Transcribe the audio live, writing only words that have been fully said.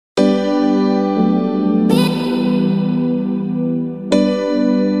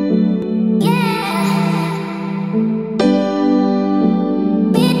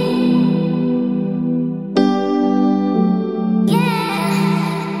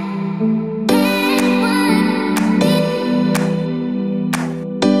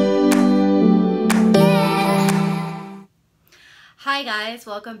Hi guys,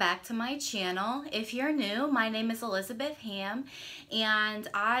 welcome back to my channel. If you're new, my name is EAHamm and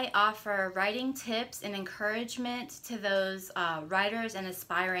I offer writing tips and encouragement to those writers and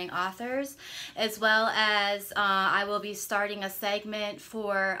aspiring authors, as well as I will be starting a segment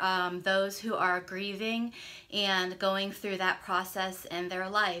for those who are grieving and going through that process in their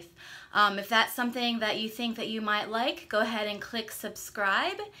life. If that's something that you think that you might like, go ahead and click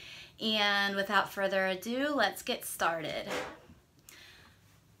subscribe. And without further ado, let's get started.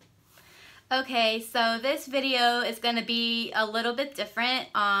 Okay, so this video is going to be a little bit different.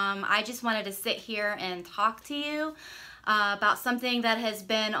 I just wanted to sit here and talk to you about something that has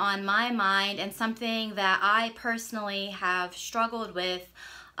been on my mind and something that I personally have struggled with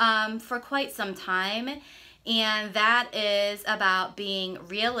for quite some time. And that is about being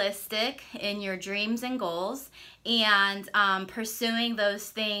realistic in your dreams and goals and pursuing those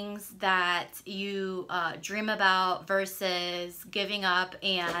things that you dream about versus giving up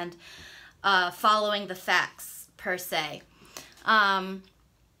and following the facts per se.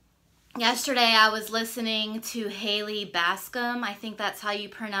 Yesterday I was listening to Haley Bascom, I think that's how you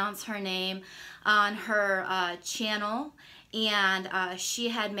pronounce her name, on her channel, and she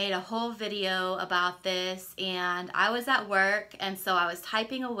had made a whole video about this, and I was at work, and so I was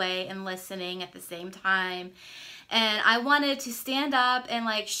typing away and listening at the same time, and I wanted to stand up and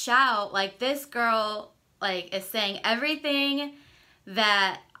like shout, like, this girl like is saying everything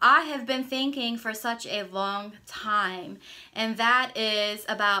that I have been thinking for such a long time, and that is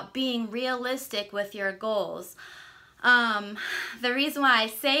about being realistic with your goals. The reason why I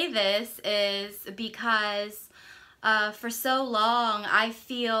say this is because for so long I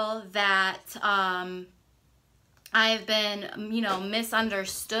feel that I've been,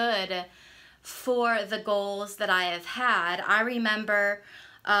 misunderstood for the goals that I have had. I remember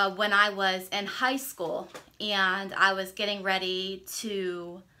when I was in high school and I was getting ready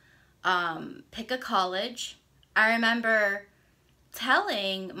to pick a college. I remember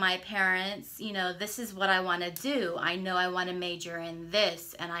telling my parents, this is what I want to do. I know I want to major in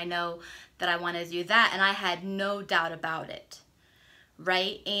this, and I know that I want to do that, and I had no doubt about it,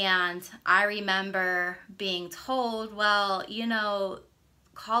 right? And I remember being told, well,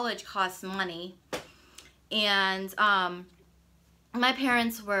 college costs money, and my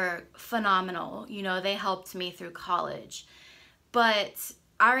parents were phenomenal. They helped me through college. But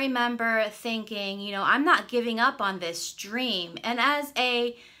I remember thinking, I'm not giving up on this dream. And as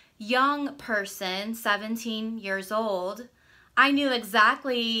a young person, 17 years old, I knew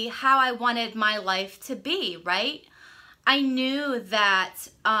exactly how I wanted my life to be, right? I knew that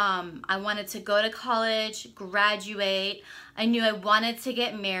I wanted to go to college, graduate. I knew I wanted to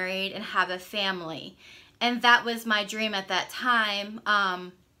get married and have a family. And that was my dream at that time.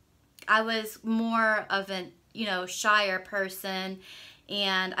 I was more of an, shyer person.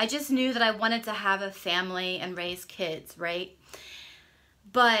 And I just knew that I wanted to have a family and raise kids, right?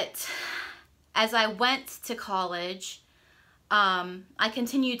 But as I went to college, I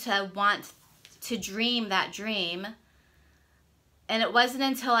continued to want to dream that dream. And it wasn't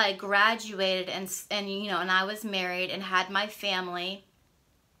until I graduated and I was married and had my family.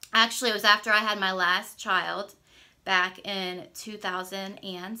 Actually, it was after I had my last child back in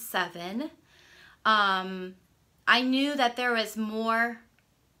 2007. I knew that there was more,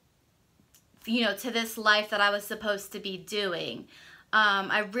 to this life that I was supposed to be doing.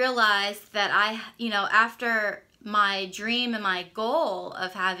 I realized that after my dream and my goal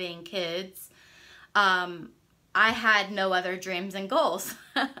of having kids, I had no other dreams and goals.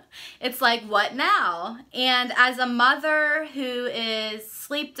 It's like, what now? And as a mother who is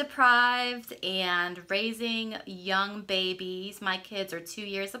sleep deprived and raising young babies, my kids are 2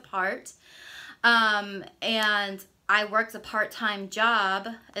 years apart, and I worked a part-time job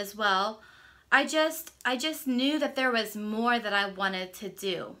as well. I just knew that there was more that I wanted to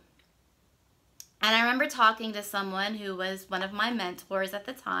do. And I remember talking to someone who was one of my mentors at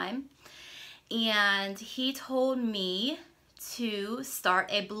the time, and he told me to start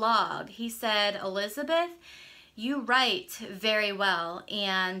a blog. He said, Elizabeth, you write very well,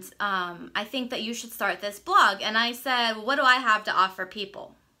 and I think that you should start this blog. And I said, well, what do I have to offer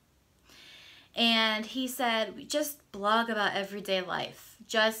people? And he said, just blog about everyday life.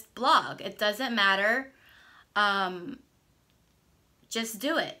 Just blog. It doesn't matter. Just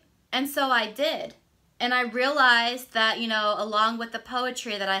do it. And so I did. And I realized that, along with the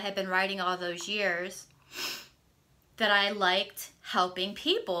poetry that I had been writing all those years, that I liked helping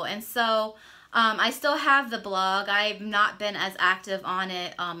people. And so I still have the blog. I've not been as active on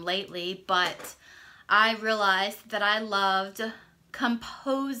it lately, but I realized that I loved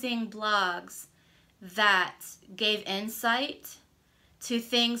composing blogs that gave insight to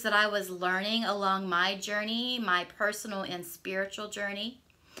things that I was learning along my journey, my personal and spiritual journey.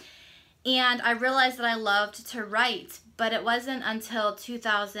 And I realized that I loved to write, but it wasn't until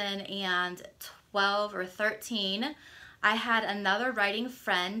 2012 or 13, I had another writing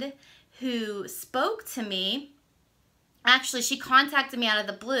friend who spoke to me. Actually, she contacted me out of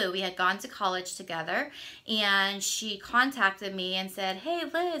the blue. We had gone to college together, and she contacted me and said, "Hey,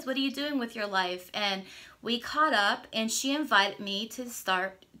 Liz, what are you doing with your life?" And we caught up, and she invited me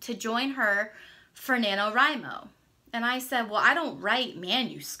to join her for NaNoWriMo. And I said, "Well, I don't write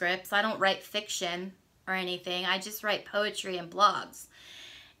manuscripts. I don't write fiction or anything. I just write poetry and blogs."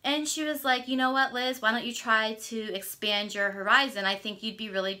 And she was like, "You know what, Liz, why don't you try to expand your horizon? I think you'd be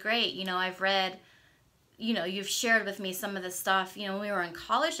really great. I've read, you've shared with me some of the stuff, when we were in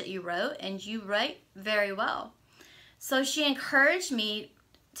college that you wrote, and you write very well." So she encouraged me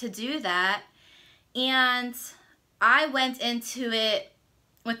to do that. And I went into it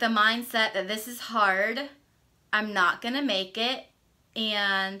with the mindset that this is hard. I'm not going to make it.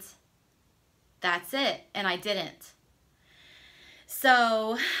 And that's it. And I didn't.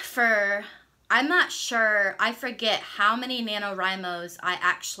 So I'm not sure, I forget how many NaNoWriMos I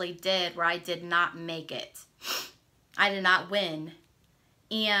actually did where I did not make it. I did not win.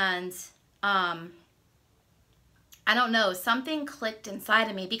 And I don't know, something clicked inside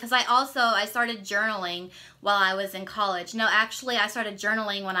of me, because I started journaling while I was in college. No, actually, I started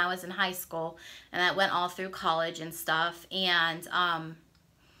journaling when I was in high school, and that went all through college and stuff. And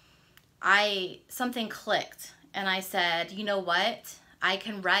something clicked, and I said, "You know what? I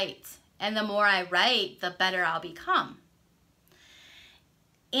can write. And the more I write, the better I'll become."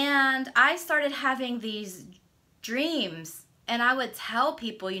 And I started having these dreams, and I would tell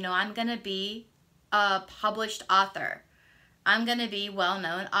people, I'm going to be a published author. I'm going to be a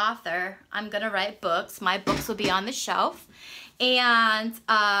well-known author. I'm going to write books. My books will be on the shelf. And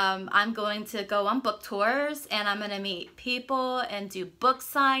I'm going to go on book tours, and I'm going to meet people and do book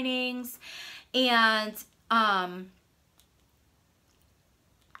signings. And I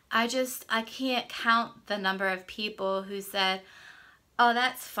can't count the number of people who said, "Oh,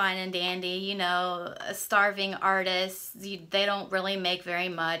 that's fine and dandy, starving artists, they don't really make very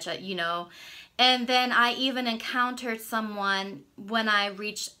much, And then I even encountered someone when I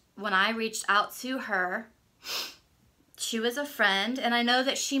reached out to her. She was a friend, and I know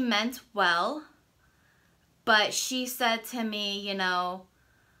that she meant well, but she said to me,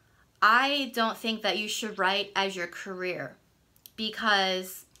 "I don't think that you should write as your career,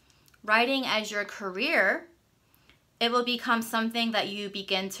 because writing as your career, it will become something that you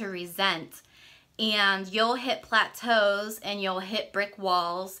begin to resent, and you'll hit plateaus and you'll hit brick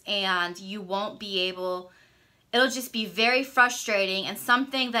walls, and you won't be able, it'll just be very frustrating, and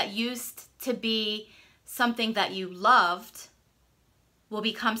something that used to be something that you loved will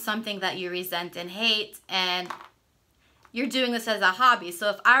become something that you resent and hate, and you're doing this as a hobby. So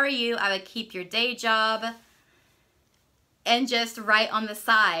if I were you, I would keep your day job and just write on the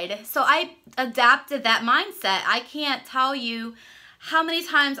side." So I adapted that mindset. I can't tell you how many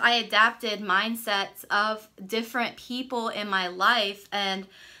times I adapted mindsets of different people in my life, and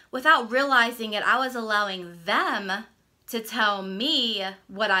without realizing it, I was allowing them to tell me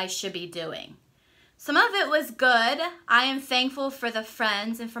what I should be doing. Some of it was good. I am thankful for the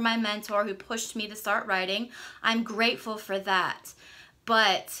friends and for my mentor who pushed me to start writing. I'm grateful for that.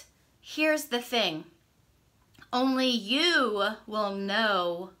 But here's the thing. Only you will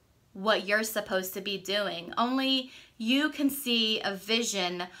know what you're supposed to be doing. Only you can see a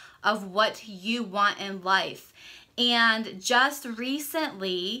vision of what you want in life. And just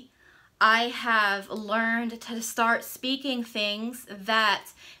recently, I have learned to start speaking things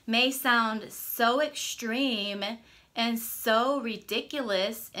that may sound so extreme and so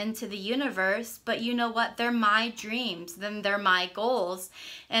ridiculous into the universe, but you know what? They're my dreams, then they're my goals.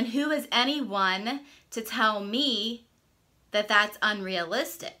 And who is anyone to tell me that that's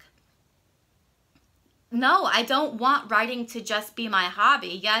unrealistic? No, I don't want writing to just be my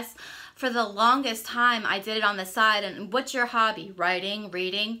hobby. Yes, for the longest time, I did it on the side. And what's your hobby? Writing,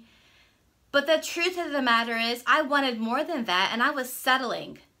 reading? But the truth of the matter is, I wanted more than that, and I was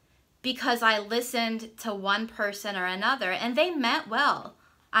settling because I listened to one person or another, and they meant well.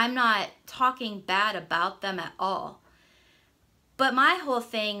 I'm not talking bad about them at all. But my whole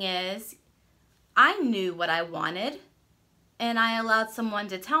thing is, I knew what I wanted, and I allowed someone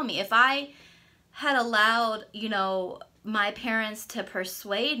to tell me. If I had allowed, my parents to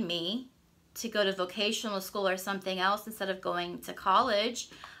persuade me to go to vocational school or something else instead of going to college,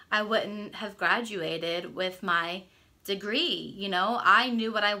 I wouldn't have graduated with my degree. I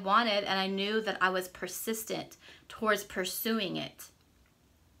knew what I wanted, and I knew that I was persistent towards pursuing it.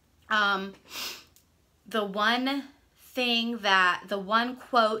 The one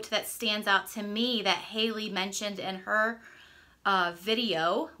quote that stands out to me that Haley mentioned in her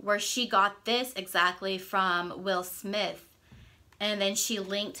video, where she got this exactly from Will Smith, and then she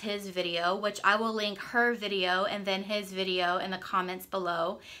linked his video, which I will link her video and then his video in the comments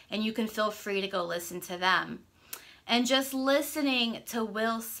below, and you can feel free to go listen to them. And just listening to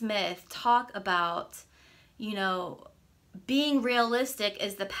Will Smith talk about, you know, being realistic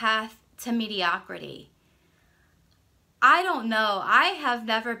is the path to mediocrity. I don't know. I have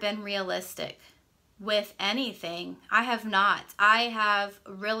never been realistic with anything. I have not. I have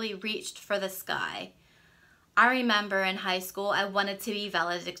really reached for the sky. I remember in high school I wanted to be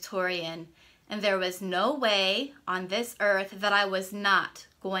valedictorian, and there was no way on this earth that I was not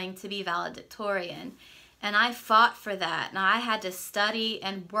going to be valedictorian. And I fought for that, and I had to study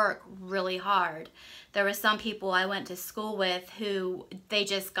and work really hard. There were some people I went to school with who they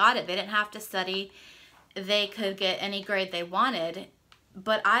just got it. They didn't have to study. They could get any grade they wanted.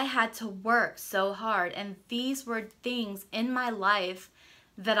 But I had to work so hard, and these were things in my life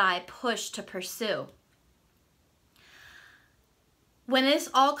that I pushed to pursue. When this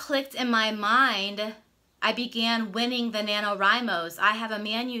all clicked in my mind, I began winning the NaNoWriMos. I have a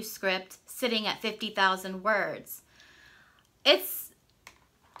manuscript sitting at 50,000 words. It's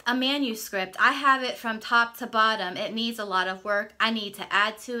a manuscript. I have it from top to bottom. It needs a lot of work. I need to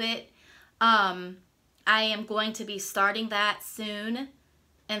add to it. I am going to be starting that soon,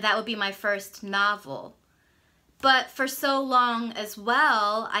 and that will be my first novel. But for so long as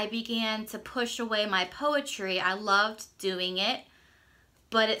well, I began to push away my poetry. I loved doing it,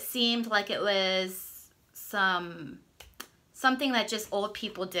 but it seemed like it was something that just old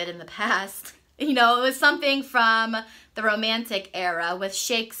people did in the past. You know, it was something from the Romantic era with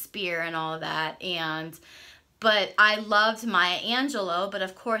Shakespeare and all that. But I loved Maya Angelou, but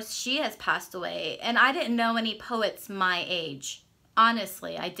of course she has passed away. And I didn't know any poets my age.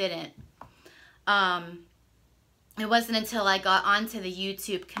 Honestly, I didn't. It wasn't until I got onto the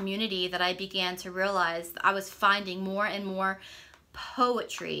YouTube community that I began to realize I was finding more and more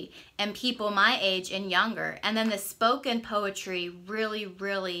poetry and people my age and younger. And then the spoken poetry really,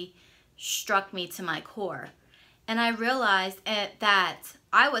 really struck me to my core. And I realized that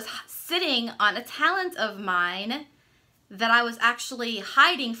I was sitting on a talent of mine that I was actually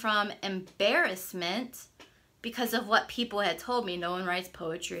hiding from embarrassment because of what people had told me. No one writes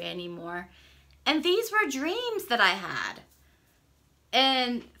poetry anymore. And these were dreams that I had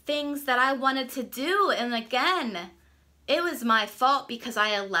and things that I wanted to do. And again, it was my fault because I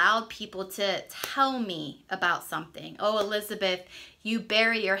allowed people to tell me about something. Oh, Elizabeth, you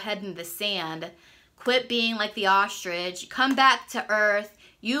bury your head in the sand. Quit being like the ostrich. Come back to earth.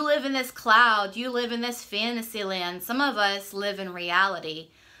 You live in this cloud. You live in this fantasy land. Some of us live in reality.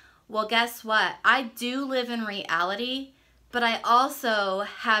 Well, guess what? I do live in reality, but I also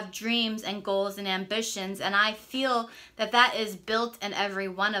have dreams and goals and ambitions, and I feel that that is built in every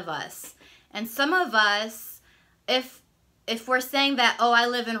one of us. And some of us, if we're saying that, oh, I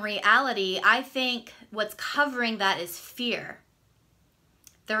live in reality, I think what's covering that is fear.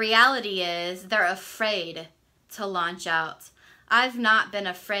 The reality is they're afraid to launch out. I've not been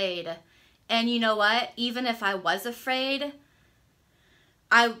afraid. And you know what? Even if I was afraid,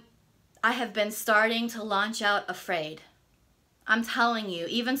 I have been starting to launch out afraid. I'm telling you,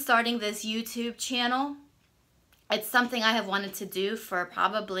 even starting this YouTube channel, it's something I have wanted to do for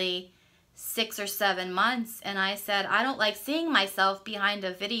probably 6 or 7 months. And I said, I don't like seeing myself behind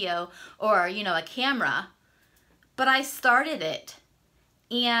a video or, you know, a camera. But I started it.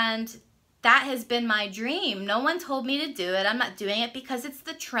 And that has been my dream. No one told me to do it. I'm not doing it because it's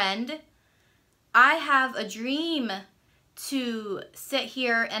the trend. I have a dream to sit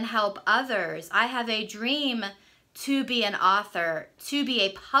here and help others. I have a dream to be an author, to be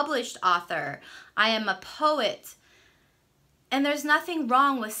a published author. I am a poet. And there's nothing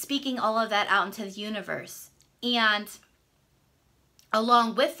wrong with speaking all of that out into the universe. And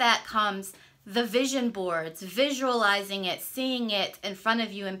along with that comes the vision boards, visualizing it, seeing it in front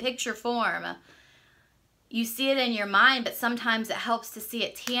of you in picture form. You see it in your mind, but sometimes it helps to see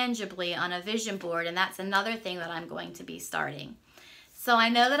it tangibly on a vision board, and that's another thing that I'm going to be starting. So I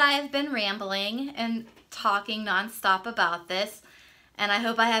know that I have been rambling and talking nonstop about this, and I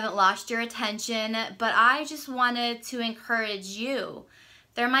hope I haven't lost your attention, but I just wanted to encourage you.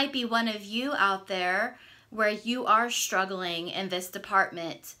 There might be one of you out there where you are struggling in this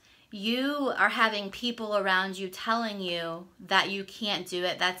department. You are having people around you telling you that you can't do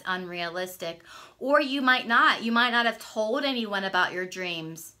it, that's unrealistic. Or you might not. You might not have told anyone about your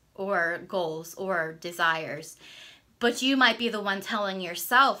dreams or goals or desires. But you might be the one telling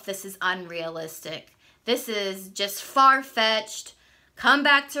yourself this is unrealistic. This is just far-fetched. Come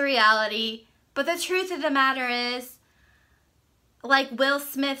back to reality. But the truth of the matter is, like Will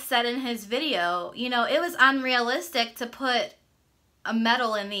Smith said in his video, you know, it was unrealistic to put a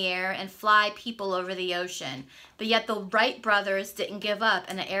medal in the air and fly people over the ocean. But yet the Wright brothers didn't give up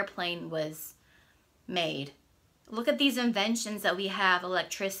and an airplane was made. Look at these inventions that we have.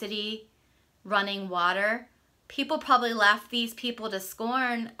 Electricity, running water. People probably laughed these people to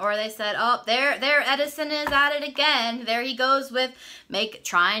scorn, or they said, oh, there Edison is at it again. There he goes with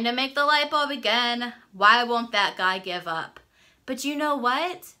trying to make the light bulb again. Why won't that guy give up? But you know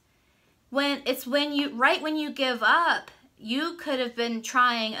what? Right when you give up, you could have been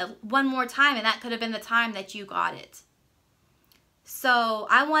trying one more time, and that could have been the time that you got it. So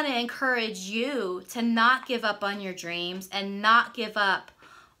I want to encourage you to not give up on your dreams and not give up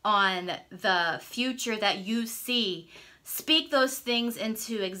on the future that you see. Speak those things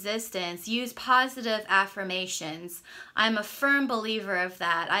into existence. Use positive affirmations. I'm a firm believer of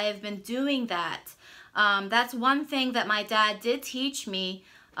that. I have been doing that. That's one thing that my dad did teach me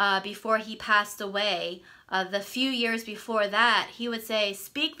before he passed away. The few years before that, he would say,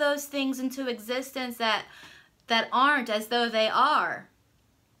 speak those things into existence that aren't as though they are.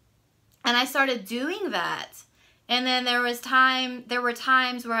 And I started doing that. And then there were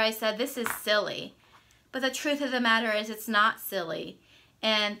times where I said, this is silly. But the truth of the matter is it's not silly.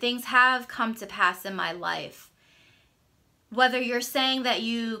 And things have come to pass in my life. Whether you're saying that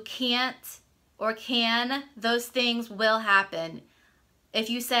you can't or can, those things will happen. If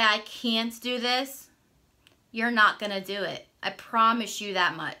you say, I can't do this, you're not going to do it. I promise you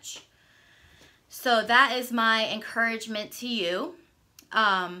that much. So that is my encouragement to you.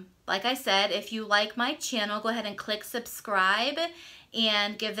 Like I said, if you like my channel, go ahead and click subscribe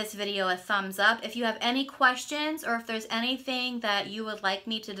and give this video a thumbs up. If you have any questions or if there's anything that you would like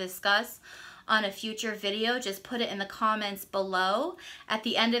me to discuss on a future video, just put it in the comments below. At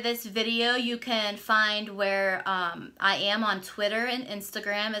the end of this video, you can find where I am on Twitter and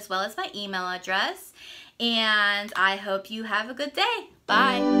Instagram, as well as my email address. And I hope you have a good day.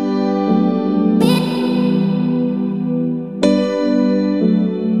 Bye.